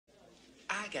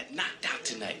got knocked out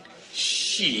tonight.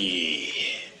 Shit.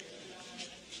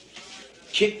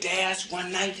 Kicked ass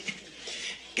one night,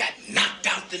 got knocked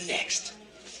out the next.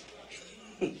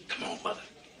 Come on, mother.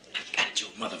 I got your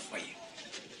mother for you.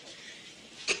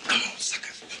 Come on, sucker.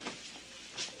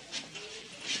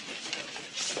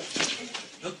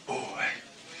 Look, boy,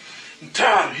 I'm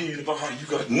tired of hearing about how you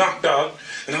got knocked out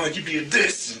and how you did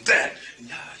this and that. And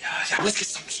yeah. Let's get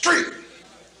something straight.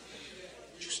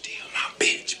 You still my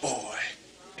bitch, boy.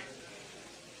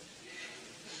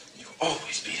 You'll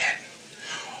always be that.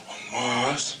 On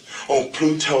Mars, on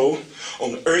Pluto,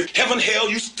 on the Earth, heaven, hell,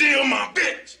 you still my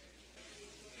bitch.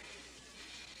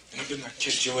 And I better not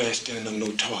catch your ass standing on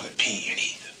no toilet peeing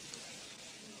either.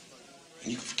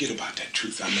 And you can forget about that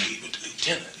truth I made with the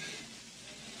lieutenant.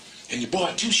 And your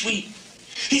boy, Too Sweet,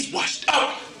 he's washed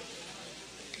up.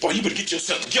 Boy, you better get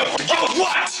yourself together. Yo,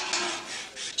 what?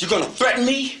 You gonna threaten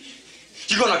me?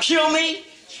 You gonna kill me?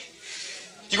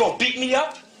 You gonna beat me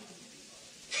up?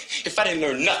 If I didn't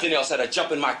learn nothing else, I'd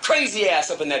jump my crazy ass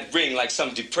up in that ring like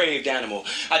some depraved animal.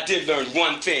 I did learn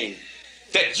one thing.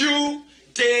 That you,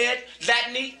 dead,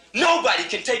 Latney, nobody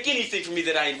can take anything from me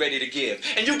that I ain't ready to give.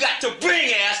 And you got to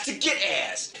bring ass to get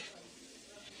ass.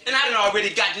 And I done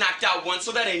already got knocked out once,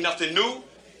 so that ain't nothing new.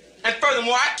 And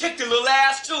furthermore, I kicked your little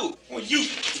ass too. Well,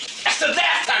 that's the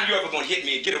last time you're ever gonna hit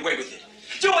me and get away with it.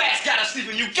 Your ass gotta sleep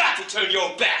and you got to turn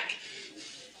your back.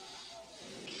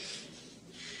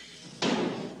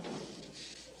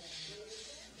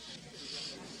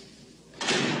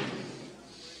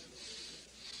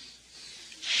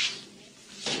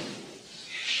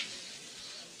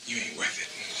 You ain't worth it.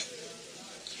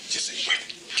 You just ain't worth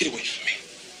it. Get away from me.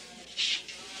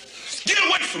 Get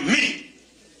away from me!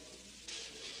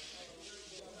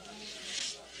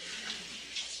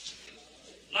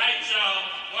 Lights out.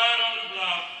 Quiet on the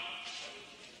block.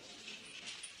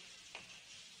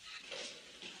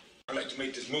 I'd like to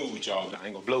make this move with y'all. I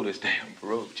ain't gonna blow this damn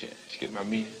parole check. You get my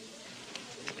meaning?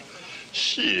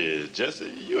 Shit, Jesse,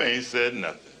 you ain't said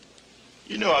nothing.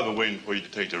 You know I've been waiting for you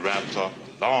to take the raps off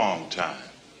a long time.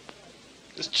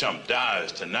 This chump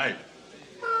dies tonight.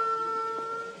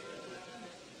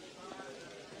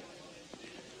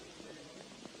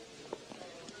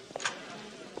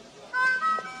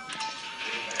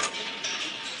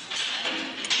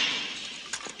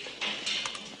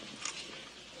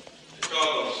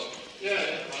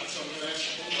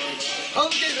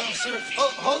 Hold the gate, officer.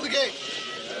 Hold the gate.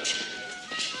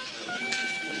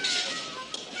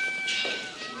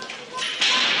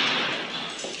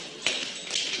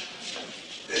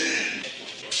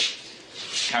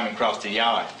 Coming across the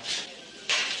yard.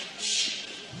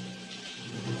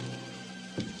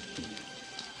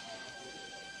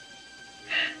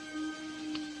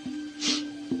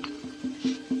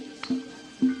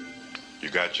 You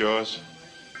got yours?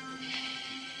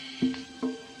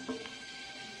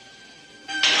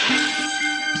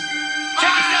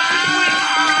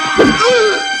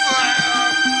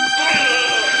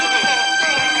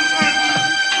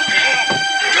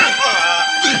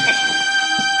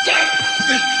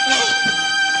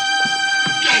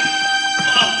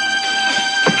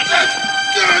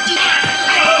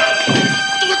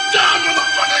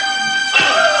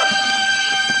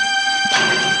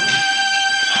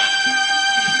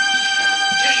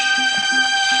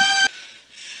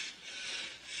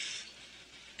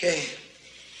 Okay.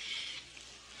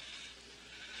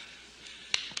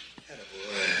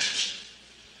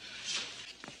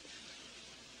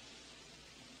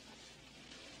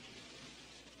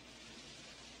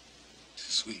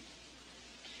 Sweet.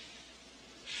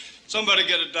 Somebody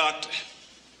get a doctor.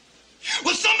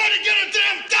 Will somebody get a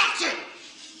damn doctor?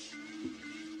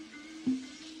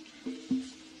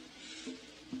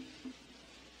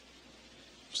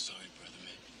 I'm sorry, brother,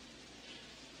 man.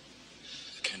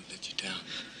 I can't let you down.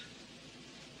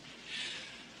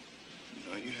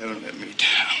 No, you haven't let me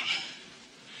down.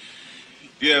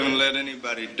 You haven't let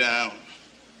anybody down.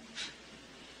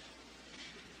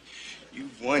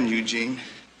 You've won, Eugene.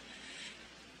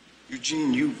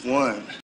 Eugene, you've won.